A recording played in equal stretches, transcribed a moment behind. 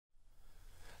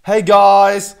Hey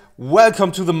guys,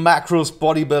 welcome to the Macros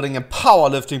Bodybuilding and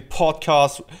Powerlifting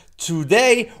Podcast.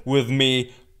 Today with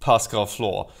me, Pascal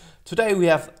Floor. Today we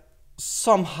have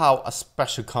somehow a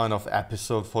special kind of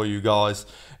episode for you guys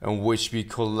in which we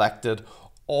collected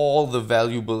all the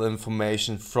valuable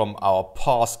information from our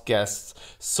past guests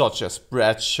such as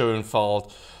Brad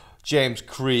Schoenfeld, James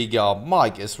Krieger,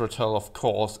 Mike Israetel of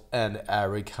course, and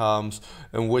Eric Helms,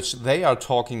 in which they are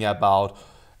talking about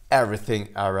everything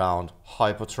around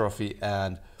hypertrophy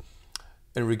and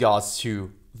in regards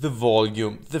to the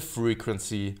volume, the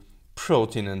frequency,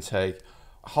 protein intake,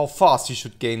 how fast you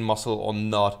should gain muscle or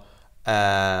not.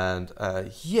 And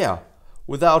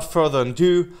without further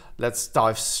ado, let's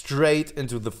dive straight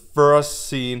into the first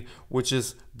scene, which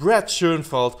is Brad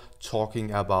Schoenfeld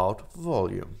talking about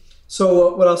volume.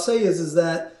 So what I'll say is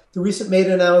that the recent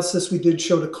meta-analysis we did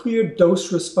showed a clear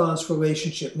dose-response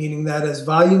relationship, meaning that as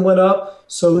volume went up,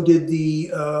 so did the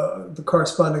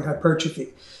corresponding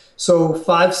hypertrophy. So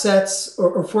 5 sets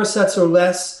or 4 sets or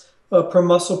less per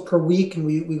muscle per week, and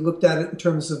we looked at it in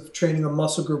terms of training a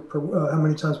muscle group, how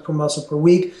many times per muscle per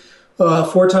week.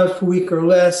 4 times per week or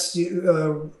less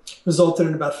resulted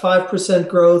in about 5%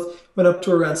 growth, went up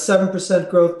to around 7%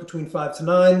 growth between 5 to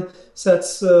 9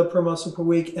 sets per muscle per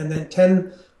week, and then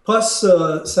 10 plus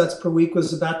sets per week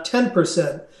was about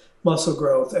 10% muscle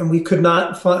growth. And we could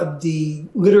not find, the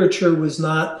literature was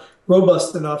not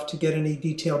robust enough to get any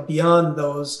detail beyond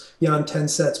 10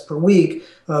 sets per week.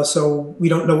 So we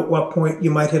don't know at what point you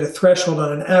might hit a threshold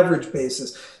on an average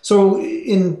basis. So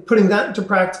in putting that into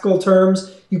practical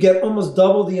terms, you get almost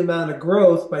double the amount of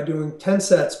growth by doing 10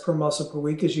 sets per muscle per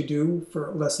week as you do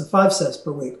for less than 5 sets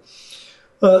per week.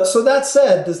 So that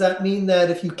said, does that mean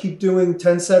that if you keep doing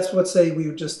 10 sets, let's say we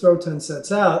would just throw 10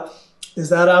 sets out, is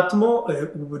that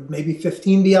optimal? Would maybe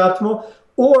 15 be optimal?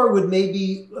 Or would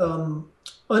maybe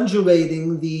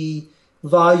undulating the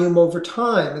volume over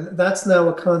time? And that's now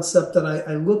a concept that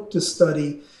I look to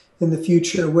study in the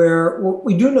future, where what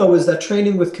we do know is that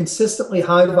training with consistently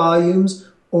high volumes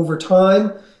over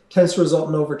time tends to result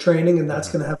in overtraining, and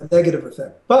that's going to have a negative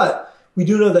effect. But we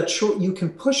do know that you can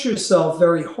push yourself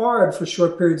very hard for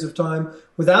short periods of time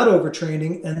without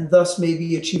overtraining and thus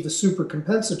maybe achieve a super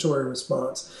compensatory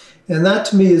response. And that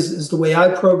to me is the way I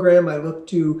program. I look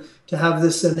to have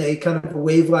this in a kind of a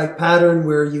wave-like pattern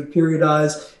where you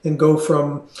periodize and go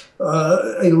from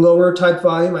a lower type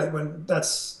volume, when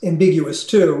that's ambiguous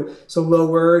too. So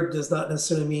lower does not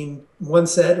necessarily mean 1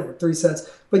 set or 3 sets,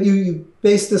 but you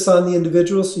base this on the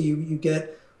individual. So you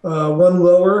get one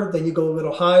lower, then you go a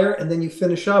little higher, and then you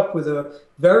finish up with a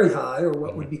very high, or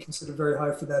what would be considered very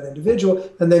high for that individual,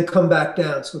 and then come back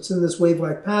down. So it's in this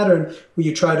wave-like pattern where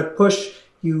you try to push,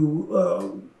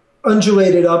 you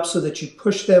undulate it up so that you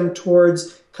push them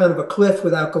towards kind of a cliff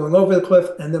without going over the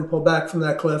cliff, and then pull back from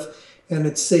that cliff. And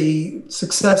it's a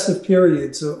successive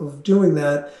periods of doing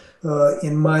that,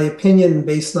 in my opinion,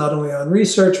 based not only on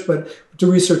research, but the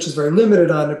research is very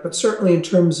limited on it, but certainly in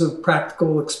terms of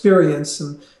practical experience.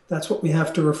 And that's what we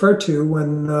have to refer to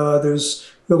when there's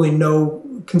really no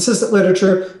consistent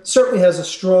literature. It certainly has a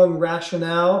strong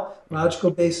rationale, logical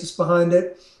basis behind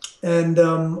it. And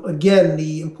again,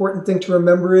 the important thing to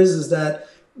remember is that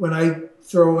when I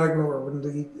throw, when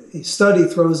the study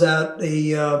throws out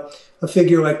a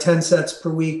figure like 10 sets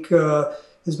per week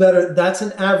is better, that's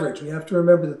an average. We have to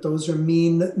remember that those are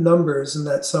mean numbers, and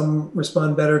that some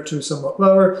respond better to somewhat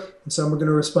lower, and some are going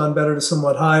to respond better to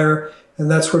somewhat higher. And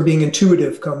that's where being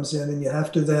intuitive comes in, and you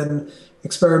have to then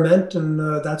experiment. And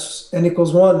that's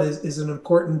N=1 is an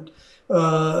important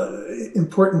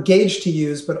gauge to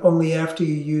use, but only after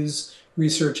you use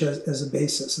research as a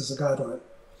basis, as a guideline.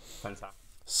 Fantastic.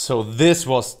 So this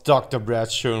was Dr. Brad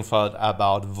Schoenfeld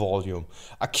about volume.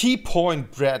 A key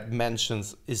point Brad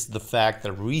mentions is the fact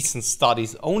that recent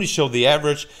studies only show the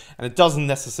average, and it doesn't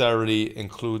necessarily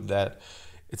include that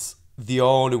it's the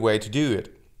only way to do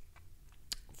it.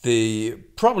 The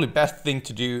probably best thing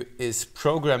to do is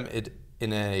program it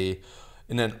in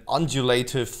an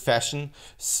undulative fashion,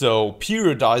 so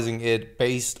periodizing it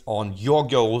based on your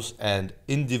goals and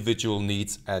individual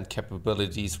needs and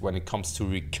capabilities when it comes to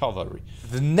recovery.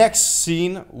 The next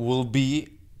scene will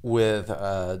be with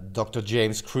Dr.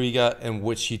 James Krieger, in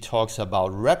which he talks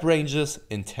about rep ranges,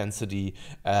 intensity,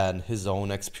 and his own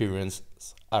experience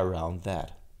around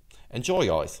that. Enjoy,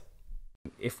 guys.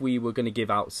 If we were going to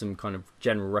give out some kind of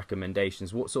general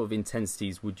recommendations, what sort of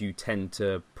intensities would you tend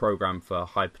to program for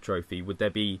hypertrophy? Would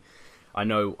there be, I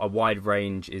know a wide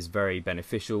range is very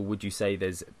beneficial. Would you say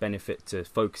there's benefit to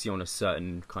focusing on a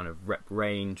certain kind of rep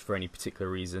range for any particular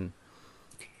reason?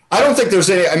 I don't think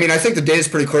there's any, I think the data is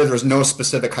pretty clear. There's no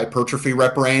specific hypertrophy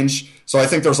rep range. So I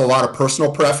think there's a lot of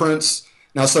personal preference.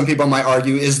 Now, some people might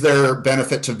argue, is there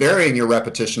benefit to varying your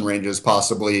repetition ranges?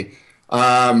 Possibly.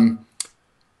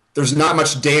 There's not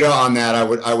much data on that.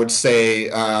 I would say,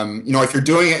 if you're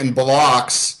doing it in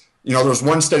blocks, there was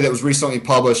one study that was recently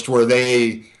published where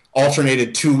they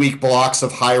alternated 2-week blocks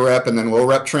of high rep and then low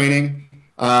rep training.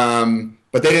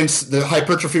 But they didn't. The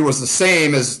hypertrophy was the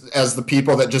same as the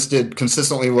people that just did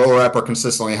consistently low rep or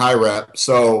consistently high rep.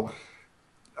 So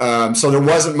there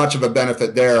wasn't much of a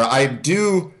benefit there. I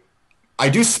do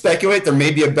speculate there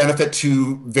may be a benefit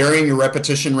to varying your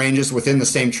repetition ranges within the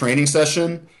same training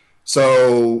session.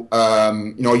 So,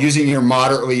 using your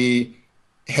moderately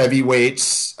heavy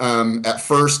weights at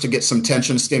first to get some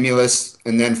tension stimulus,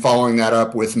 and then following that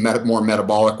up with more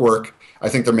metabolic work. I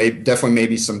think there definitely may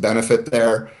be some benefit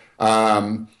there.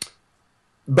 But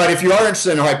if you are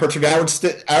interested in hypertrophy,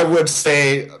 I would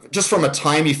say, just from a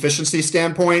time efficiency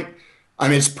standpoint,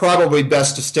 it's probably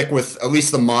best to stick with at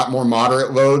least the more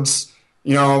moderate loads.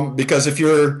 Because if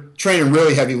you're training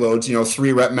really heavy loads,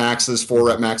 3 rep maxes, 4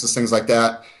 rep maxes, things like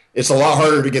that, it's a lot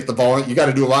harder to get the volume. You got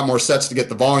to do a lot more sets to get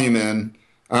the volume in.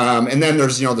 And then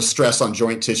there's, the stress on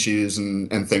joint tissues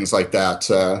and things like that.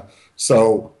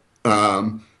 I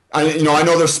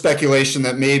know there's speculation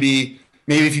that maybe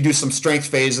if you do some strength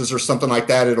phases or something like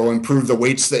that, it'll improve the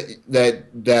weights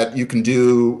that you can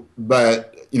do. But,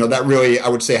 that really, I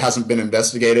would say, hasn't been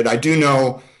investigated. I do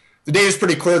know the data is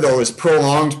pretty clear, though, is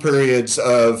prolonged periods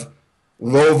of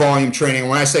low volume training.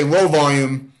 When I say low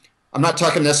volume, I'm not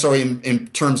talking necessarily in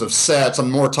terms of sets.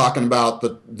 I'm more talking about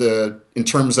in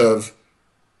terms of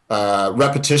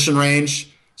repetition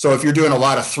range. So if you're doing a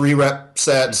lot of 3 rep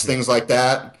sets, things like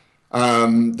that,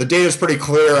 the data is pretty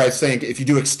clear. I think if you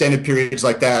do extended periods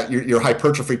like that, your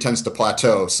hypertrophy tends to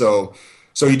plateau. So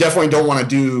you definitely don't want to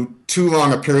do too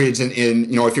long of periods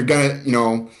if you're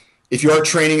gonna, if you are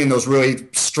training in those really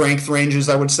strength ranges,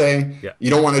 I would say, you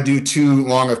don't want to do too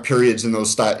long of periods in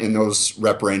those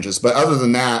rep ranges. But other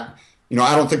than that,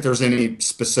 I don't think there's any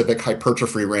specific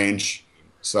hypertrophy range.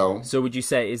 So would you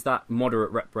say, is that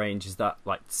moderate rep range, is that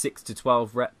like 6 to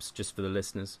 12 reps, just for the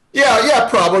listeners? Yeah,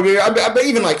 probably.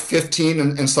 Even like 15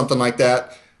 and something like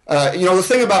that. The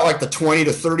thing about like the 20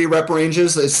 to 30 rep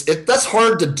ranges is that's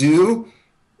hard to do.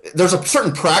 There's a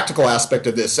certain practical aspect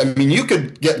of this. You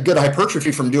could get good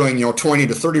hypertrophy from doing 20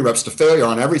 to 30 reps to failure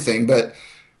on everything, but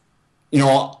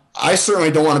I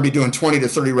certainly don't want to be doing 20 to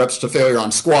 30 reps to failure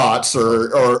on squats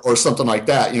or something like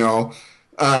that.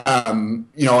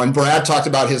 And Brad talked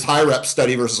about his high rep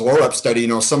study versus low rep study.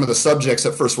 Some of the subjects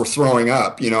at first were throwing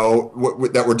up,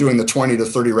 that were doing the 20 to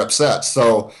 30 rep sets.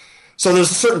 So there's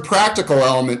a certain practical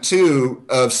element too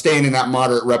of staying in that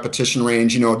moderate repetition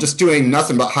range. Just doing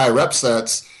nothing but high rep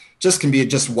sets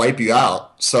just wipe you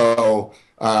out. So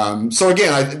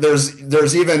again,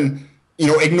 there's even,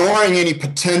 ignoring any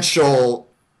potential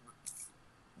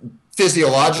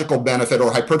physiological benefit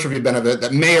or hypertrophy benefit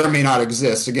that may or may not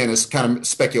exist. Again, it's kind of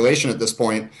speculation at this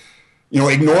point.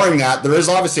 Ignoring that, there is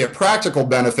obviously a practical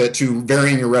benefit to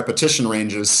varying your repetition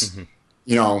ranges,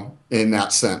 in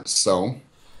that sense. So,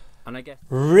 and I guess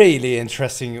really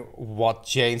interesting what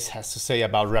James has to say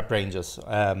about rep ranges.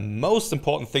 Most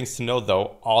important things to know,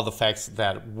 though, are the facts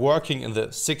that working in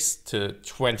the 6 to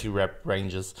 20 rep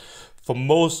ranges for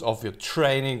most of your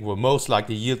training will most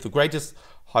likely yield the greatest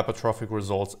hypertrophic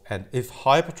results. And if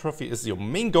hypertrophy is your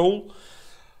main goal,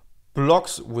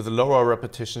 blocks with lower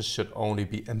repetitions should only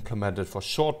be implemented for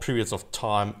short periods of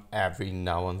time every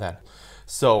now and then.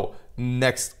 So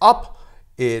next up,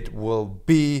 it will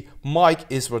be Mike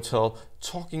Israel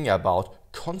talking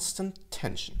about constant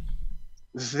tension.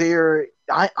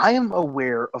 I am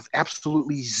aware of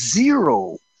absolutely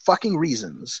zero fucking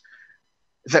reasons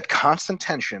that constant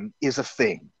tension is a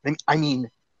thing. I mean,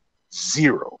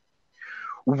 zero.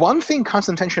 One thing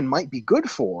constant tension might be good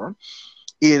for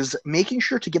is making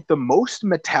sure to get the most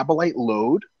metabolite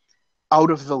load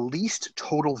out of the least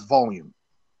total volume.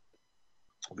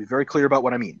 I'll be very clear about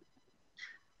what I mean.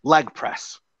 Leg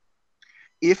press.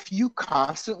 If you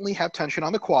constantly have tension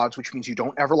on the quads, which means you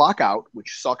don't ever lock out,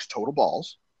 which sucks total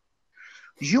balls,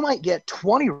 you might get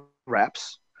 20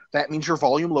 reps. That means your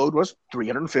volume load was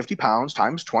 350 pounds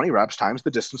times 20 reps times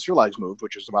the distance your legs moved,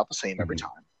 which is about the same every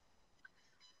time.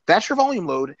 That's your volume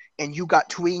load, and you got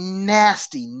to a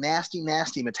nasty, nasty,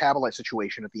 nasty metabolite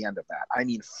situation at the end of that. I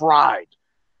mean, fried,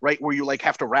 right? Where you like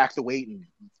have to rack the weight and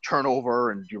turn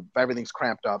over and everything's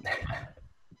cramped up.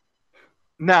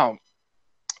 Now,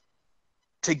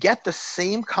 to get the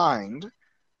same kind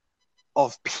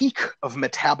of peak of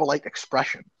metabolite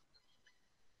expression,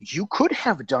 you could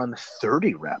have done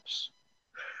 30 reps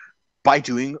by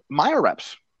doing Meyer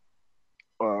reps.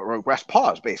 Or rest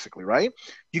pause, basically, right?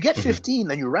 You get 15,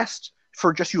 then you rest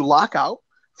for just you lock out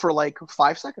for like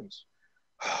 5 seconds,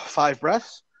 5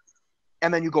 breaths,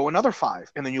 and then you go another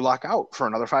 5, and then you lock out for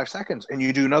another 5 seconds, and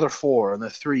you do another 4 and a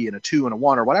 3 and a 2 and a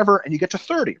 1 or whatever, and you get to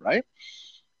 30, right?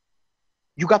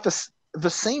 You got the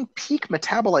same peak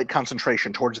metabolite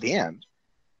concentration towards the end.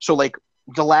 So like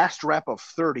the last rep of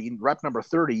 30, rep number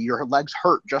 30, your legs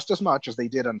hurt just as much as they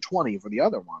did on 20 for the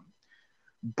other one,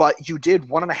 but you did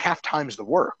 1.5 times the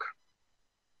work.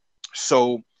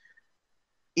 So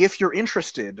if you're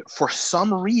interested for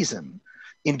some reason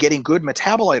in getting good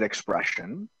metabolite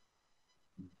expression,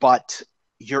 but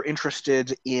you're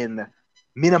interested in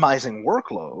minimizing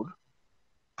workload,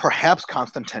 perhaps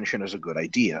constant tension is a good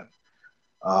idea.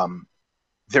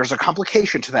 There's a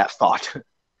complication to that thought.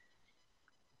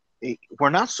 We're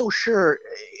not so sure.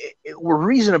 We're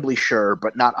reasonably sure,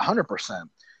 but not 100%.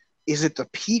 Is it the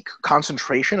peak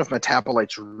concentration of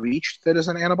metabolites reached that is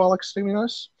an anabolic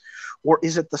stimulus? Or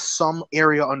is it the some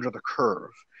area under the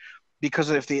curve? Because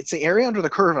if it's the area under the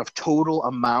curve of total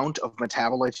amount of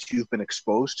metabolites you've been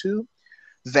exposed to,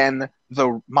 then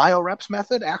the myoreps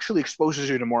method actually exposes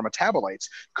you to more metabolites,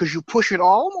 because you push it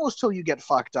almost till you get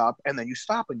fucked up, and then you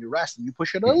stop and you rest, and you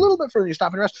push it a little bit further, you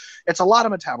stop and rest. It's a lot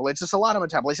of metabolites. It's a lot of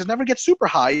metabolites. It never gets super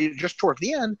high just towards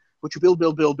the end, but you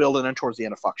build, and then towards the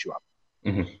end it fucks you up.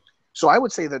 Mm-hmm. So I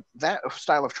would say that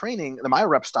style of training, the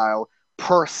myorep style,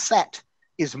 per set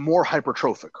is more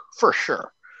hypertrophic, for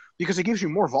sure, because it gives you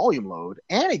more volume load,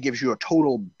 and it gives you a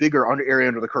total bigger area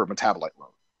under the curve metabolite load.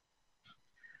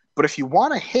 But if you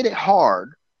want to hit it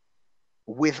hard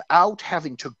without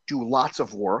having to do lots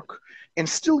of work and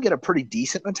still get a pretty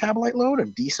decent metabolite load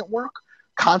and decent work,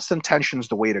 constant tension is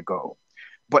the way to go.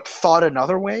 But thought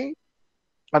another way,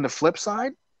 on the flip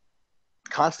side,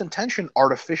 constant tension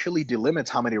artificially delimits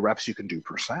how many reps you can do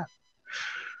per set.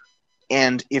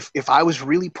 And if I was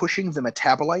really pushing the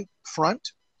metabolite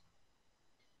front,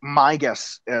 my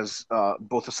guess as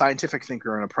both a scientific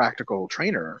thinker and a practical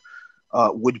trainer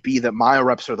would be that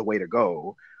myoreps are the way to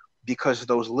go, because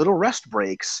those little rest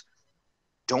breaks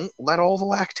don't let all the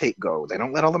lactate go. They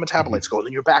don't let all the metabolites go. And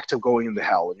then you're back to going into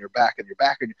hell, and you're back.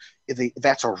 And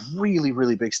that's a really,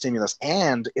 really big stimulus,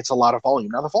 and it's a lot of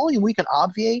volume. Now, the volume we can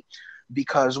obviate,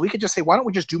 because we could just say, why don't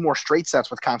we just do more straight sets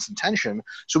with constant tension?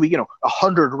 So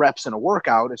 100 reps in a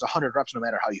workout is 100 reps no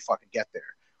matter how you fucking get there.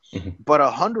 But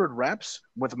 100 reps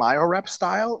with myorep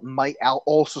style might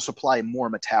also supply more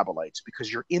metabolites,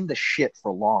 because you're in the shit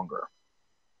for longer.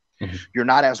 You're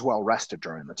not as well rested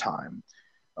during the time.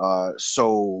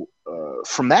 So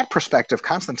from that perspective,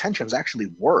 constant tension is actually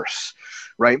worse,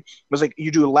 right? It was like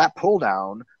you do a lat pull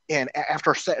down, and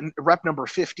after rep number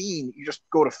 15, you just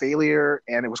go to failure,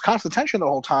 and it was constant tension the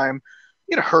whole time.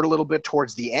 It hurt a little bit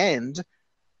towards the end,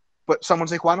 but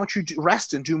someone's like, why don't you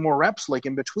rest and do more reps like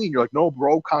in between? You're like, no,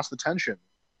 bro, constant tension.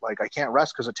 Like, I can't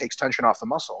rest because it takes tension off the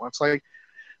muscle. And it's like,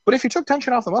 but if you took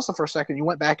tension off the muscle for a second, you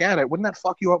went back at it, wouldn't that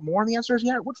fuck you up more? And the answer is,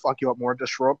 yeah, it would fuck you up more,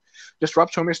 disrupt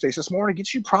homeostasis more, and it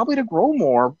gets you probably to grow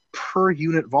more per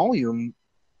unit volume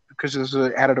because there's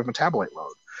an additive metabolite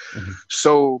load.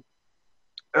 So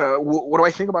what do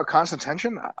I think about constant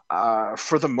tension?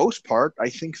 For the most part, I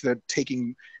think that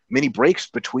taking many breaks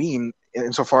between,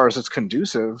 insofar as it's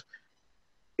conducive,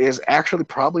 is actually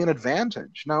probably an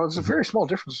advantage. Now, there's a very small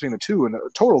difference between the two, and the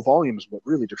total volume is what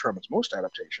really determines most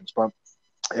adaptations. But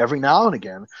every now and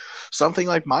again, something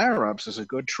like myoreps is a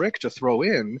good trick to throw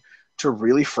in to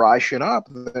really fry shit up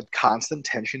that constant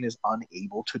tension is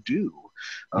unable to do.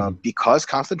 Because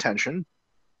constant tension,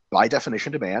 by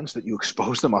definition, demands that you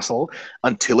expose the muscle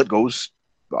until it goes,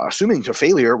 assuming to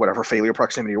failure, whatever failure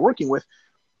proximity you're working with.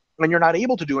 When you're not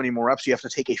able to do any more reps, you have to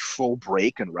take a full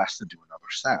break and rest and do another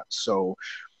set. So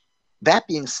that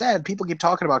being said, people keep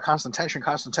talking about constant tension.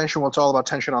 Well, it's all about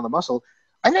tension on the muscle.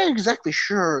 I'm not exactly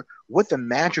sure what the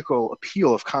magical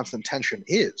appeal of constant tension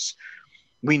is.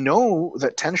 We know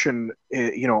that tension,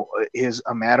 is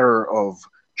a matter of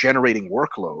generating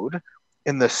workload,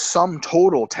 and the sum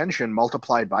total tension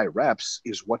multiplied by reps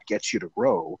is what gets you to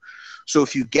grow. So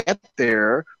if you get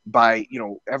there by,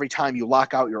 every time you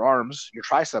lock out your arms, your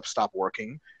triceps stop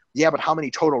working. Yeah, but how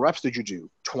many total reps did you do?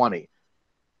 20.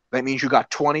 That means you got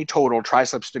 20 total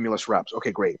tricep stimulus reps.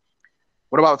 Okay, great.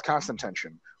 What about with constant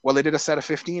tension? Well, they did a set of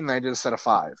 15 and they did a set of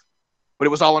 5. But it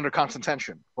was all under constant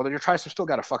tension. Well, then your tricep still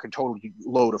got a fucking total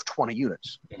load of 20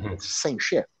 units. It's the same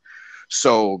shit.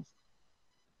 So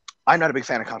I'm not a big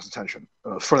fan of constant tension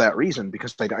for that reason,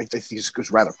 because I think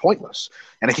it's rather pointless.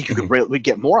 And I think you could really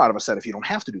get more out of a set if you don't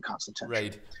have to do constant tension.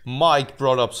 Right. Mike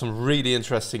brought up some really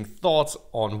interesting thoughts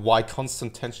on why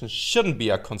constant tension shouldn't be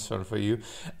a concern for you,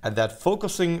 and that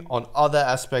focusing on other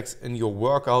aspects in your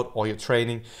workout or your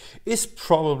training is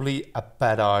probably a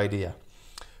better idea.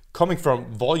 Coming from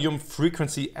volume,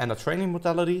 frequency, and a training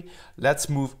modality, let's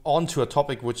move on to a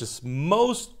topic which is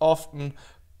most often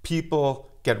people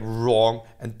get wrong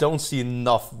and don't see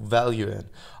enough value in.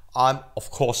 I'm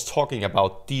of course talking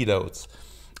about deloads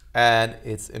and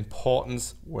its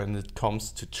importance when it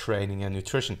comes to training and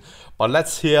nutrition. But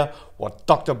let's hear what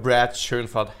Dr. Brad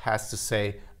Schoenfeld has to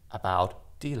say about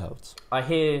deloads. I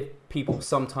hear people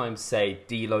sometimes say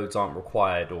deloads aren't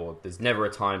required or there's never a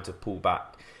time to pull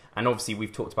back. And obviously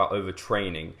we've talked about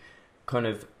overtraining. Kind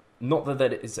of, not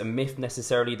that it is a myth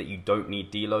necessarily that you don't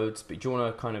need deloads, but do you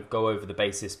want to kind of go over the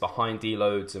basis behind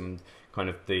deloads and kind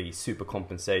of the super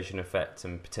compensation effect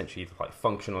and potentially like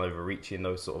functional overreaching,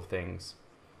 those sort of things?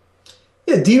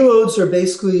 Yeah, deloads are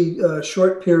basically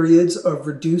short periods of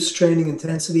reduced training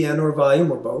intensity and or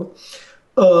volume, or both,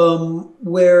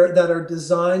 that are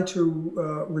designed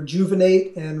to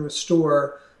rejuvenate and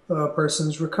restore a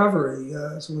person's recovery,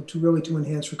 so to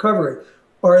enhance recovery.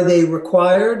 Are they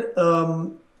required?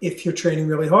 If you're training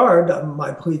really hard,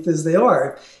 my belief is they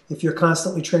are. If you're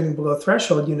constantly training below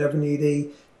threshold, you never need a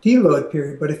deload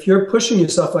period. But if you're pushing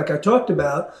yourself, like I talked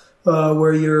about,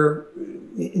 where you're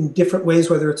in different ways,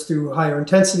 whether it's through higher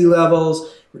intensity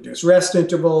levels, reduced rest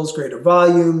intervals, greater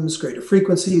volumes, greater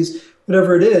frequencies,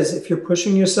 whatever it is, if you're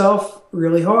pushing yourself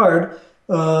really hard,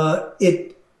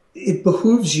 it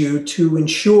behooves you to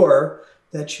ensure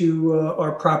that you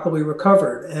are properly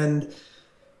recovered. And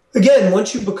again,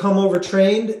 once you become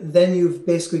overtrained, then you've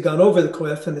basically gone over the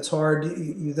cliff, and it's hard.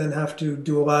 You then have to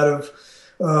do a lot of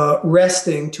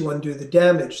resting to undo the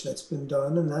damage that's been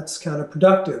done, and that's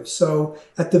counterproductive. So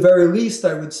at the very least,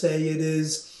 I would say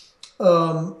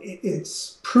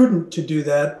it's prudent to do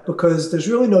that because there's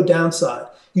really no downside.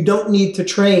 You don't need to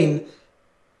train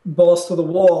balls to the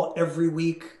wall every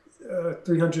week,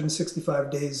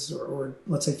 365 days, or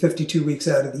let's say 52 weeks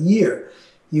out of the year.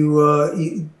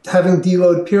 Having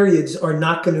deload periods are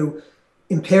not going to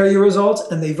impair your results,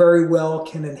 and they very well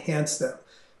can enhance them.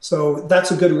 So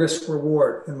that's a good risk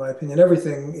reward, in my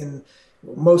opinion.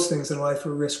 Most things in life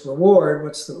are risk reward.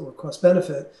 What's the cost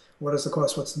benefit? What is the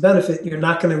cost? What's the benefit? You're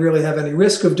not going to really have any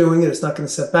risk of doing it. It's not going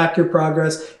to set back your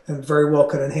progress, and very well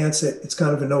could enhance it. It's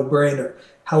kind of a no-brainer.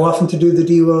 How often to do the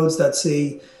deloads? That's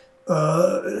a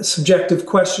subjective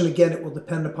question. Again, it will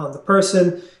depend upon the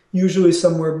person. Usually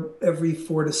somewhere every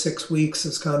 4 to 6 weeks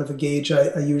is kind of a gauge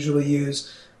I usually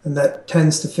use, and that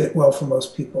tends to fit well for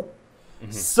most people.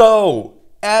 Mm-hmm. So,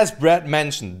 as Brad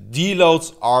mentioned,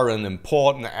 deloads are an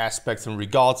important aspect in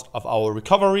regards of our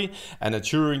recovery and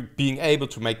ensuring being able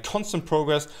to make constant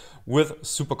progress with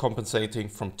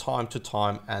supercompensating from time to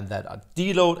time, and that a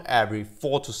deload every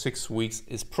 4 to 6 weeks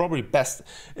is probably best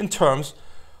in terms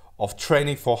of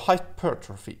training for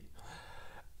hypertrophy.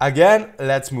 Again,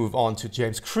 let's move on to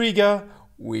James Krieger.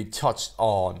 We touched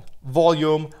on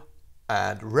volume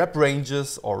and rep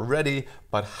ranges already,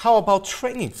 but how about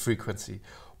training frequency?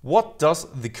 What does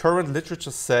the current literature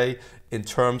say in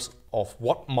terms of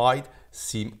what might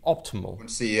seem optimal?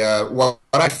 See, what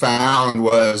I found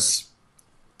was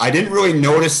I didn't really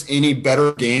notice any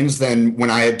better gains than when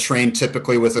I had trained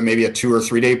typically with maybe a 2 or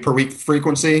 3 day per week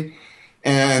frequency.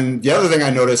 And the other thing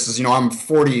I noticed is, I'm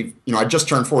 40, I just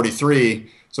turned 43.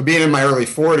 So being in my early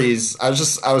 40s,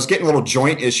 I was getting little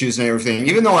joint issues and everything.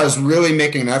 Even though I was really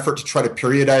making an effort to try to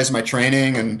periodize my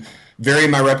training and vary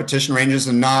my repetition ranges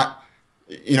and not,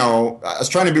 I was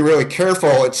trying to be really careful.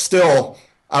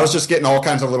 I was just getting all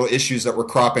kinds of little issues that were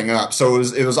cropping up. So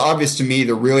it was obvious to me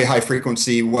the really high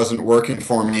frequency wasn't working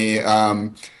for me.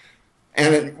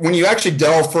 And when you actually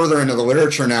delve further into the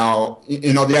literature now,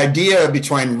 the idea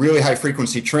behind really high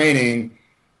frequency training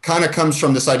kind of comes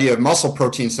from this idea of muscle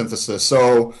protein synthesis.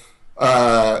 So,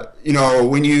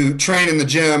 when you train in the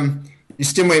gym, you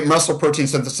stimulate muscle protein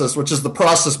synthesis, which is the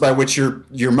process by which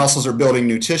your muscles are building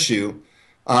new tissue.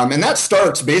 And that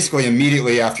starts basically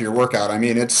immediately after your workout. I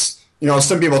mean, it's,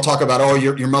 some people talk about,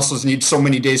 your muscles need so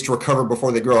many days to recover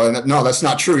before they grow. And no, that's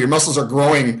not true. Your muscles are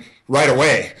growing right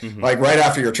away, like right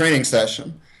after your training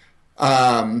session.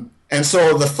 And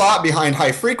so the thought behind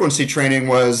high frequency training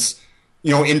was,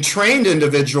 in trained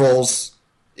individuals,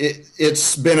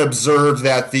 it's been observed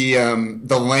that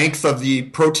the length of the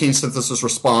protein synthesis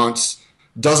response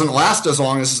doesn't last as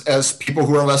long as people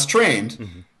who are less trained.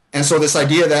 Mm-hmm. And so this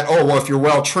idea that, if you're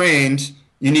well trained,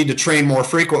 you need to train more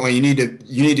frequently. You need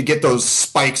to get those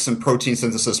spikes in protein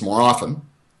synthesis more often.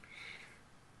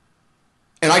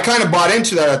 And I kind of bought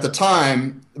into that at the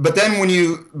time. But then when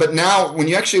you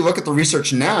actually look at the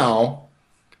research now,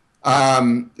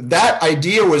 that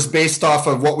idea was based off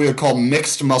of what we would call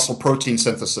mixed muscle protein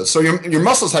synthesis. So your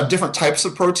muscles have different types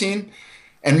of protein,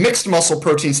 and mixed muscle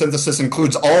protein synthesis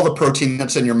includes all the protein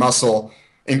that's in your muscle,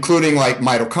 including like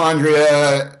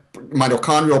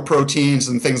mitochondrial proteins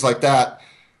and things like that.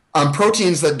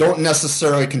 Proteins that don't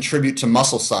necessarily contribute to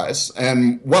muscle size.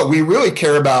 And what we really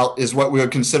care about is what we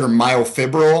would consider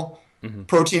myofibril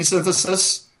protein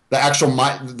synthesis, the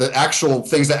actual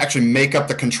things that actually make up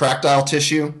the contractile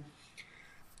tissue.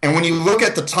 And when you look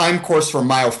at the time course for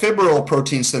myofibril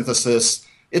protein synthesis,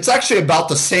 it's actually about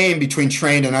the same between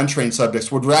trained and untrained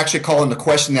subjects. Would actually call into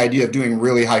question the idea of doing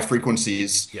really high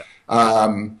frequencies,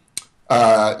 even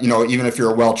if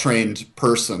you're a well-trained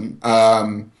person.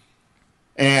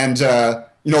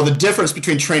 The difference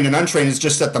between trained and untrained is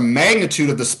just that the magnitude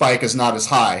of the spike is not as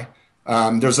high.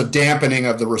 There's a dampening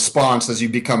of the response as you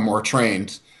become more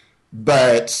trained.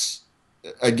 But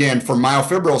again, for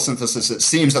myofibril synthesis, it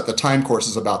seems that the time course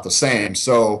is about the same.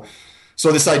 So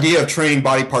this idea of training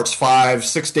body parts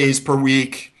 5-6 days per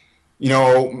week,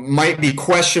 might be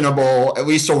questionable, at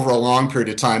least over a long period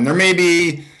of time. There may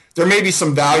be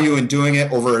some value in doing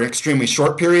it over an extremely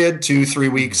short period,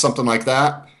 2-3 weeks, something like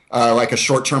that. Like a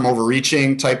short-term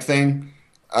overreaching type thing.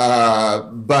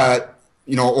 But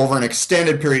over an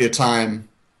extended period of time,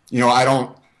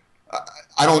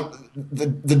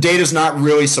 the data's not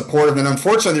really supportive. And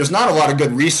unfortunately, there's not a lot of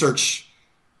good research.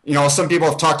 Some people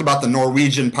have talked about the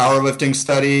Norwegian powerlifting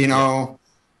study,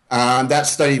 that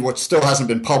study, which still hasn't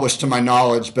been published to my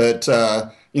knowledge, but,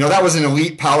 that was an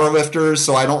elite powerlifter,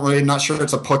 so not sure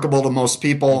it's applicable to most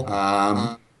people.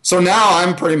 So now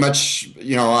I'm pretty much,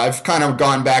 I've kind of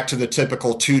gone back to the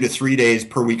typical 2 to 3 days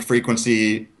per week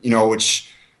frequency, which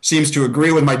seems to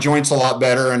agree with my joints a lot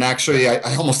better. And actually,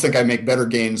 I almost think I make better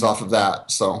gains off of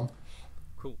that. So,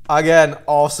 cool. Again,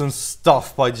 awesome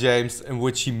stuff by James, in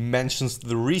which he mentions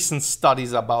the recent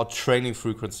studies about training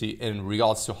frequency in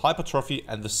regards to hypertrophy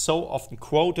and the so often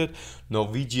quoted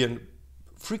Norwegian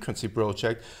frequency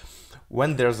project,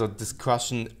 when there's a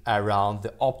discussion around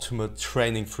the optimal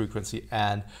training frequency,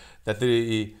 and that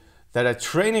a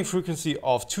training frequency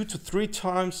of 2 to 3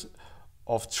 times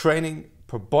of training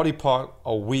per body part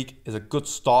a week is a good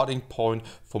starting point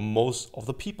for most of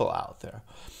the people out there.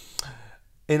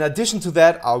 In addition to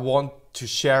that, I want to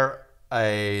share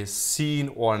a scene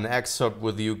or an excerpt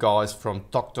with you guys from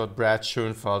Dr. Brad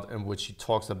Schoenfeld, in which he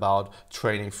talks about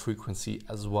training frequency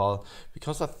as well,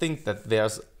 because I think that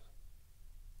there's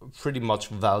pretty much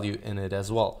value in it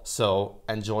as well. So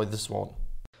enjoy this one.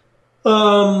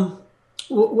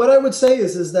 What I would say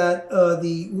is that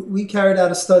we carried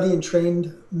out a study and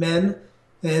trained men,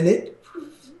 and it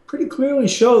pretty clearly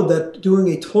showed that doing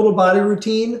a total body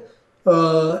routine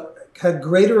had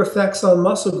greater effects on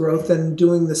muscle growth than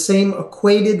doing the same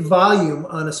equated volume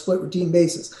on a split routine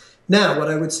basis. Now, what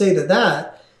I would say to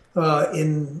that,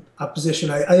 in opposition,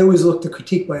 I always look to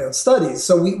critique my own studies.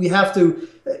 So we have to,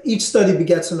 each study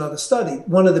begets another study.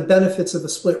 One of the benefits of a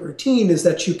split routine is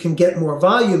that you can get more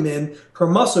volume in per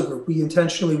muscle group. We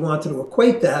intentionally wanted to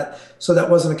equate that so that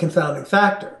wasn't a confounding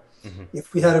factor.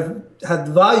 If we had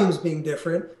the volumes being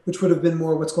different, which would have been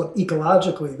more what's called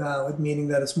ecologically valid, meaning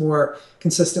that it's more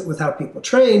consistent with how people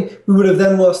train, we would have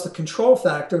then lost the control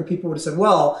factor, and people would have said,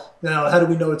 well, now how do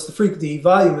we know it's the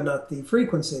volume and not the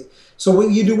frequency? So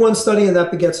when you do one study and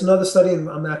that begets another study, and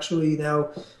I'm actually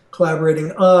now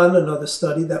collaborating on another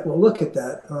study that will look at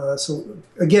that. So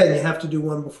again, you have to do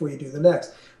one before you do the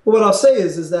next. But what I'll say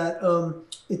is that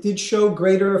it did show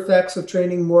greater effects of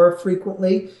training more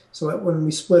frequently. So when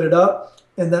we split it up,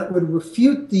 and that would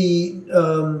refute the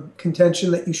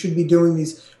contention that you should be doing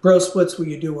these bro splits where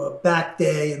you do a back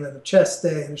day and then a chest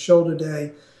day and a shoulder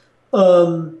day.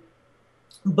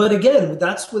 But again,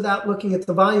 that's without looking at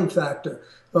the volume factor.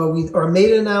 Our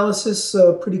meta-analysis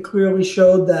pretty clearly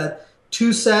showed that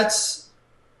 2 sets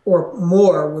or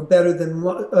more were better than,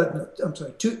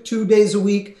 2 days a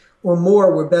week or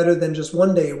more were better than just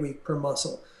 1 day a week per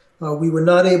muscle. We were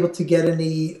not able to get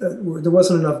any, there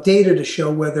wasn't enough data to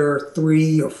show whether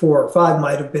 3 or 4 or 5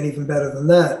 might have been even better than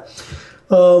that.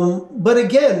 But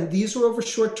again, these are over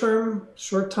short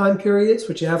time periods,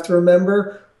 which you have to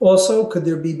remember. Also, could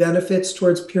there be benefits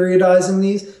towards periodizing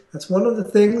these? That's one of the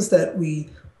things that we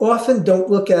often don't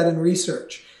look at in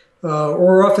research.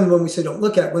 Or often when we say don't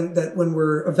look at, when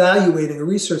we're evaluating a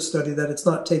research study, that it's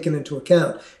not taken into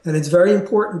account. And it's very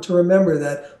important to remember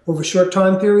that over short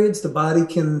time periods, the body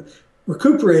can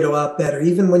recuperate a lot better.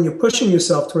 Even when you're pushing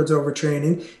yourself towards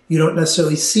overtraining, you don't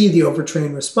necessarily see the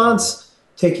overtrain response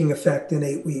taking effect in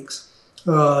 8 weeks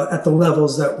at the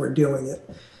levels that we're doing it.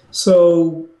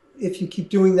 So if you keep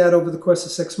doing that over the course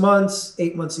of 6 months,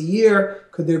 8 months, a year,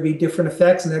 could there be different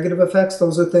effects, negative effects?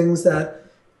 Those are things that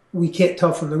we can't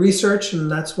tell from the research,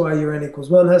 and that's why your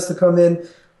N=1 has to come in.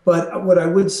 But what I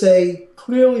would say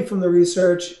clearly from the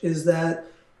research is that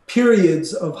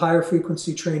periods of higher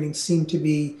frequency training seem to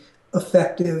be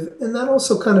effective. And that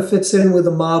also kind of fits in with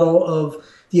a model of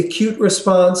the acute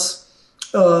response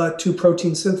to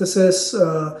protein synthesis,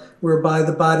 whereby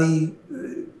the body,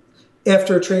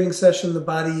 after a training session, the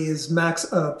body is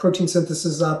protein synthesis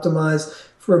is optimized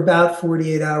for about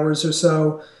 48 hours or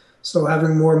so. So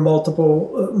having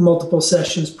multiple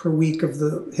sessions per week of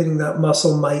hitting that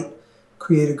muscle might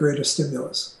create a greater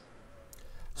stimulus.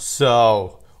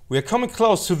 So we're coming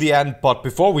close to the end, but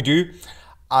before we do,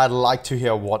 I'd like to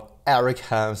hear what Eric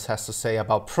Helms has to say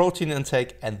about protein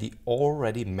intake and the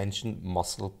already mentioned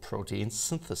muscle protein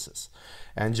synthesis.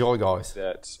 Enjoy, guys.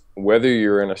 That whether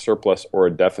you're in a surplus or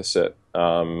a deficit,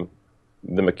 the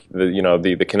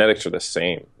kinetics are the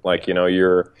same. Like,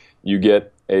 you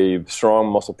get a strong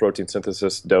muscle protein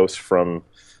synthesis dose from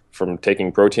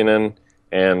taking protein in,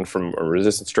 and from a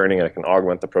resistance training, it can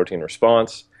augment the protein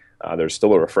response. There's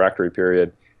still a refractory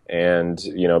period, and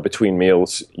between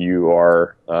meals you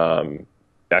are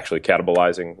actually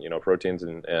catabolizing proteins,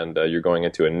 and you're going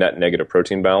into a net negative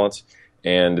protein balance,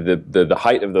 and the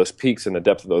height of those peaks and the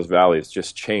depth of those valleys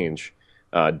just change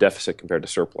deficit compared to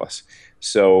surplus.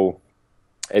 So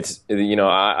it's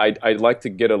I'd like to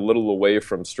get a little away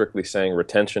from strictly saying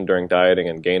retention during dieting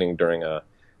and gaining during a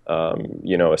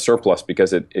surplus,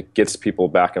 because it gets people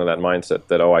back into that mindset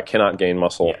that, oh, I cannot gain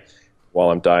muscle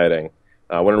while I'm dieting.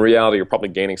 When in reality, you're probably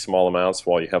gaining small amounts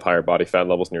while you have higher body fat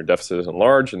levels and your deficit isn't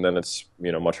large, and then it's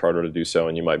much harder to do so,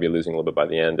 and you might be losing a little bit by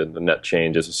the end, and the net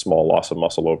change is a small loss of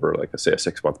muscle over, like, let's say, a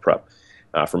 6-month prep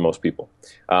for most people.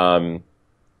 I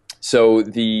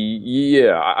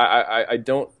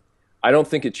don't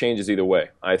think it changes either way.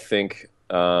 I think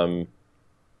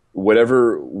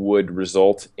whatever would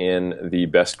result in the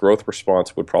best growth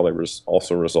response would probably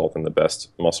also result in the best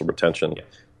muscle retention. Yeah.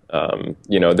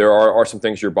 There are some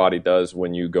things your body does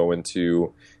when you go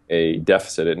into a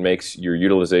deficit. It makes your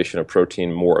utilization of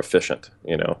protein more efficient,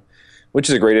 which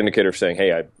is a great indicator of saying,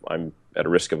 hey, I'm at a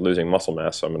risk of losing muscle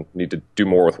mass, so I'm going to need to do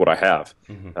more with what I have.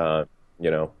 Mm-hmm.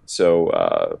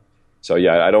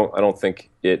 I don't think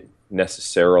it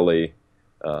necessarily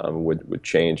would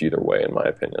change either way, in my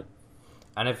opinion.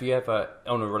 And have you ever,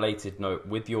 on a related note,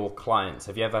 with your clients,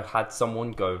 have you ever had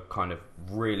someone go kind of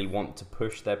really want to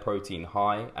push their protein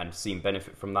high and seen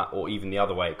benefit from that, or even the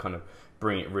other way, kind of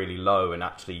bring it really low and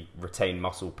actually retain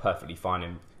muscle perfectly fine,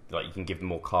 and like you can give them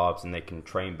more carbs and they can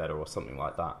train better or something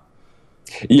like that?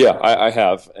 Yeah, I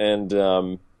have. And,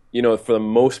 for the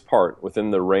most part,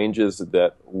 within the ranges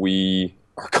that we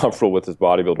are comfortable with as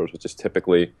bodybuilders, which is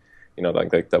typically, like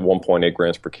that 1.8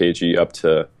 grams per kg up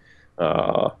to,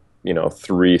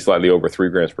 slightly over 3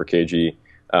 grams per kg,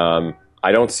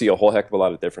 I don't see a whole heck of a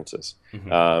lot of differences.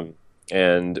 Mm-hmm.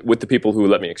 And with the people who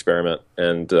let me experiment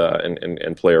and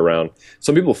play around,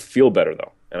 some people feel better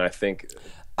though, and I think.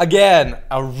 Again,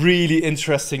 a really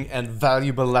interesting and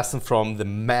valuable lesson from the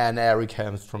man Eric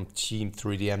Helms from Team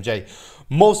 3DMJ.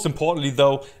 Most importantly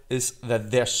though, is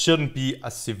that there shouldn't be a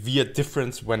severe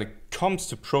difference when it comes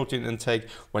to protein intake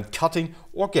when cutting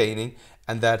or gaining,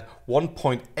 and that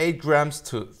 1.8 grams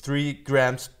to 3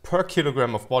 grams per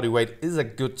kilogram of body weight is a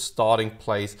good starting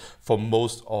place for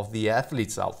most of the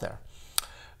athletes out there.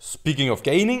 Speaking of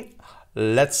gaining,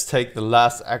 let's take the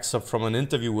last excerpt from an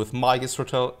interview with Mike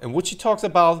Israel, in which he talks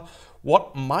about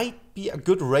what might be a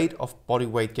good rate of body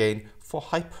weight gain for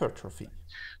hypertrophy.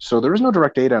 So there is no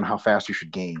direct data on how fast you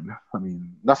should gain. I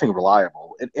mean, nothing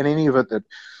reliable. In any of it that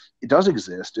it does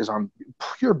exist is on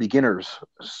pure beginners.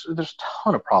 There's a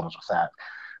ton of problems with that.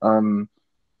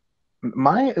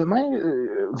 My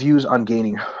views on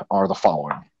gaining are the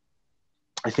following.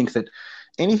 I think that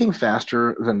anything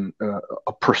faster than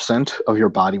a percent of your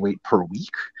body weight per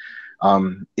week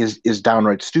is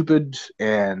downright stupid,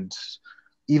 and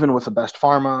even with the best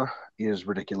pharma is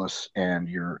ridiculous, and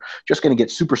you're just going to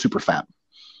get super, super fat.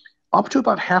 Up to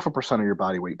about 0.5% of your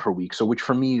body weight per week, so which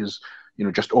for me is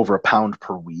just over 1 pound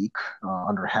per week,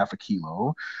 under 0.5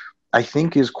 kilo, I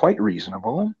think is quite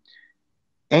reasonable.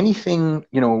 Anything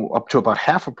up to about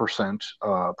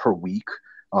 0.5% per week,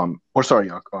 a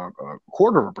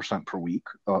 0.25% per week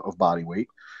of body weight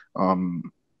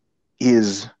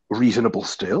is reasonable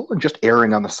still, and just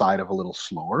erring on the side of a little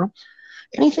slower.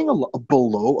 Anything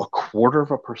below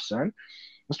 0.25%,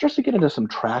 it starts to get into some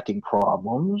tracking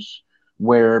problems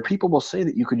where people will say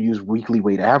that you could use weekly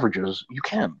weight averages. You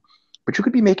can, but you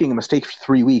could be making a mistake for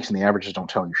 3 weeks and the averages don't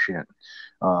tell you shit.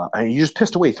 And you just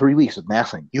pissed away 3 weeks of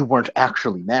massing. You weren't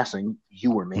actually massing,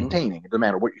 you were maintaining. It doesn't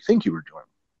matter what you think you were doing.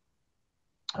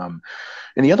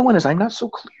 And the other one is, I'm not so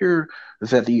clear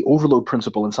that the overload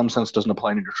principle in some sense doesn't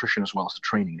apply to nutrition as well as to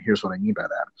training. And here's what I mean by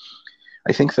that.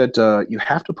 I think that you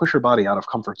have to push your body out of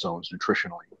comfort zones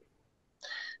nutritionally.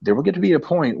 there will get to be a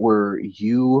point where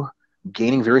you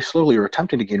gaining very slowly or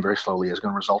attempting to gain very slowly is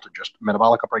going to result in just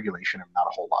metabolic upregulation and not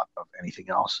a whole lot of anything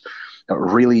else.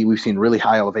 Really, we've seen really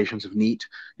high elevations of NEAT.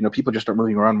 People just start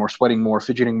moving around more, sweating more,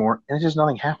 fidgeting more, and just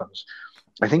nothing happens.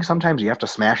 I think sometimes you have to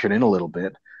smash it in a little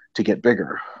bit to get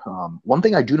bigger. One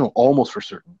thing I do know almost for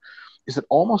certain is that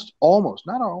almost,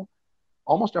 not all,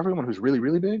 almost everyone who's really,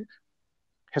 really big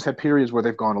has had periods where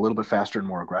they've gone a little bit faster and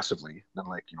more aggressively than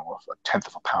a tenth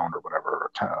of a pound or whatever,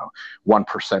 or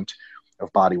 1%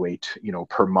 of body weight,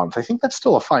 per month. I think that's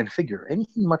still a fine figure.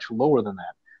 Anything much lower than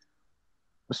that,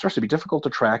 it starts to be difficult to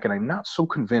track, and I'm not so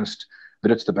convinced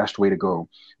that it's the best way to go.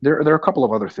 There are a couple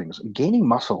of other things. Gaining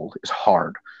muscle is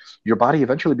hard. Your body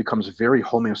eventually becomes very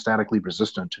homeostatically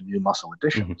resistant to new muscle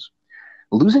additions.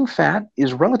 Losing fat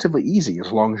is relatively easy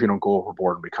as long as you don't go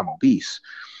overboard and become obese.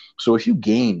 So if you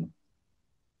gain,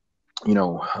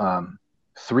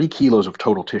 3 kilos of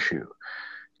total tissue,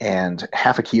 and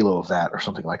half a kilo of that or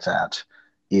something like that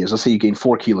is, let's say you gain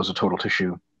 4 kilos of total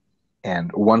tissue,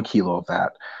 and 1 kilo of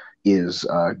that is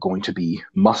going to be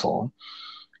muscle.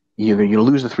 You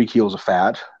lose the 3 kilos of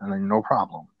fat, and then no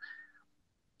problem.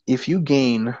 If you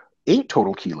gain 8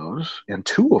 total kilos, and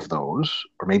 2 of those,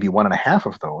 or maybe 1.5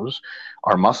 of those,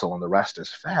 are muscle and the rest is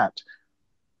fat,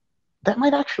 that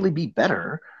might actually be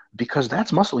better, because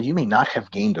that's muscle you may not have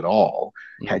gained at all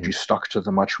had you stuck to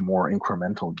the much more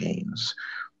incremental gains.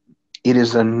 It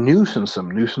is a nuisance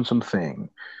thing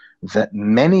that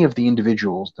many of the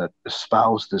individuals that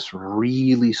espouse this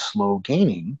really slow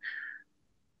gaining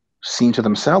seem to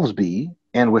themselves be,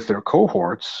 and with their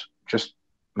cohorts, just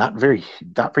not very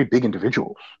big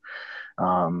individuals.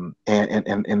 And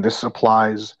this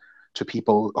applies to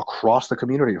people across the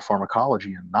community of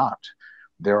pharmacology and not.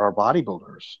 There are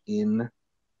bodybuilders in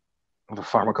the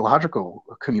pharmacological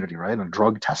community, right? And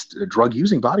drug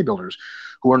using bodybuilders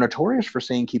who are notorious for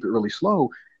saying keep it really slow.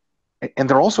 And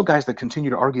there are also guys that continue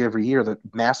to argue every year that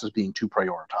mass is being too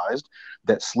prioritized,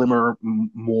 that slimmer,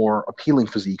 more appealing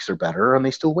physiques are better, and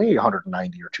they still weigh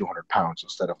 190 or 200 pounds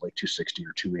instead of like 260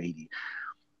 or 280.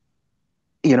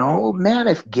 Man,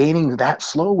 if gaining that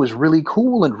slow was really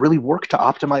cool and really worked to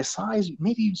optimize size,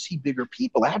 maybe you'd see bigger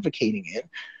people advocating it.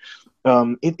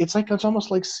 It's almost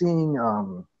like seeing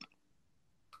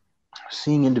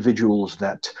individuals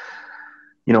that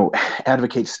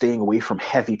advocate staying away from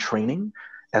heavy training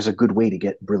as a good way to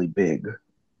get really big.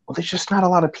 Well, there's just not a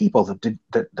lot of people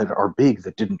that are big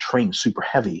that didn't train super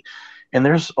heavy, and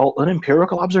there's an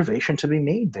empirical observation to be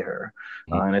made there,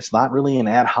 and it's not really an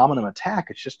ad hominem attack.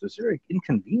 It's just a very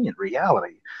inconvenient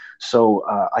reality. So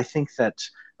I think that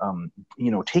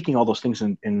taking all those things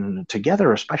in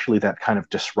together, especially that kind of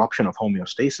disruption of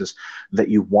homeostasis that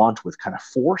you want with kind of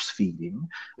force feeding,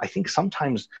 I think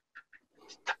sometimes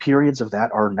periods of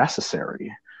that are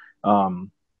necessary.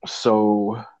 Kind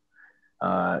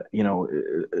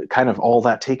of all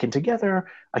that taken together,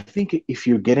 I think if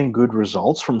you're getting good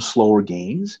results from slower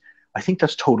gains, I think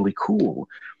that's totally cool.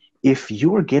 If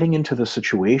you are getting into the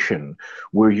situation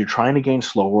where you're trying to gain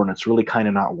slower and it's really kind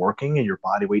of not working and your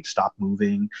body weight stopped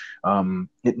moving,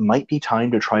 it might be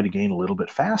time to try to gain a little bit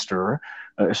faster,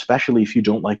 especially if you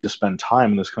don't like to spend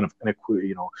time in this kind of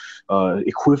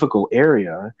equivocal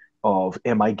area of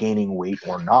am I gaining weight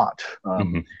or not.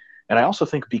 And I also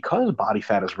think because body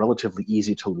fat is relatively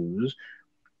easy to lose,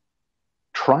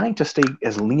 trying to stay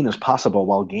as lean as possible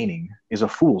while gaining is a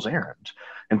fool's errand.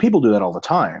 And people do that all the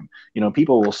time.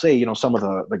 People will say, some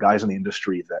of the guys in the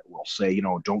industry that will say,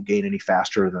 don't gain any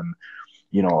faster than,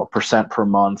 1% per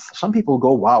month. Some people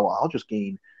go, wow, I'll just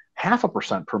gain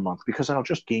 0.5% per month because I'll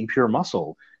just gain pure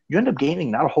muscle. You end up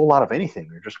gaining not a whole lot of anything.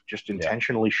 You're just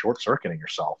intentionally short-circuiting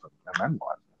yourself. And then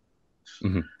what?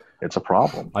 It's a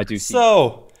problem. I do see.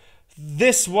 So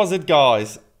this was it,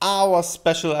 guys. Our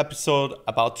special episode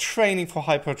about training for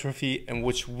hypertrophy, in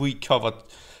which we covered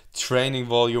training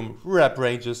volume, rep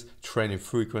ranges, training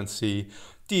frequency,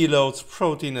 deloads,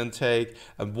 protein intake,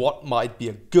 and what might be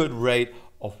a good rate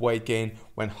of weight gain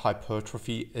when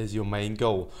hypertrophy is your main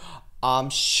goal. I'm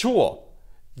sure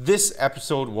this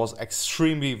episode was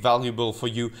extremely valuable for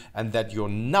you, and that you're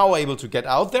now able to get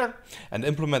out there and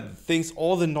implement the things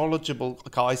all the knowledgeable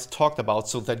guys talked about,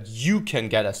 so that you can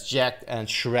get as jacked and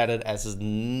shredded as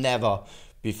never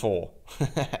before.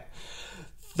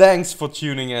 Thanks for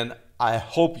tuning in. I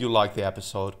hope you liked the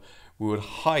episode. We would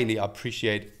highly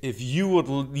appreciate if you would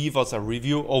leave us a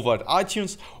review over at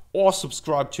iTunes or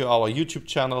subscribe to our YouTube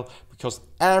channel, because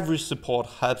every support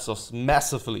helps us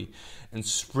massively in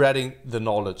spreading the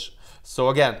knowledge. So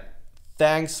again,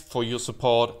 thanks for your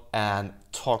support, and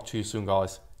talk to you soon,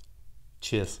 guys.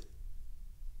 Cheers.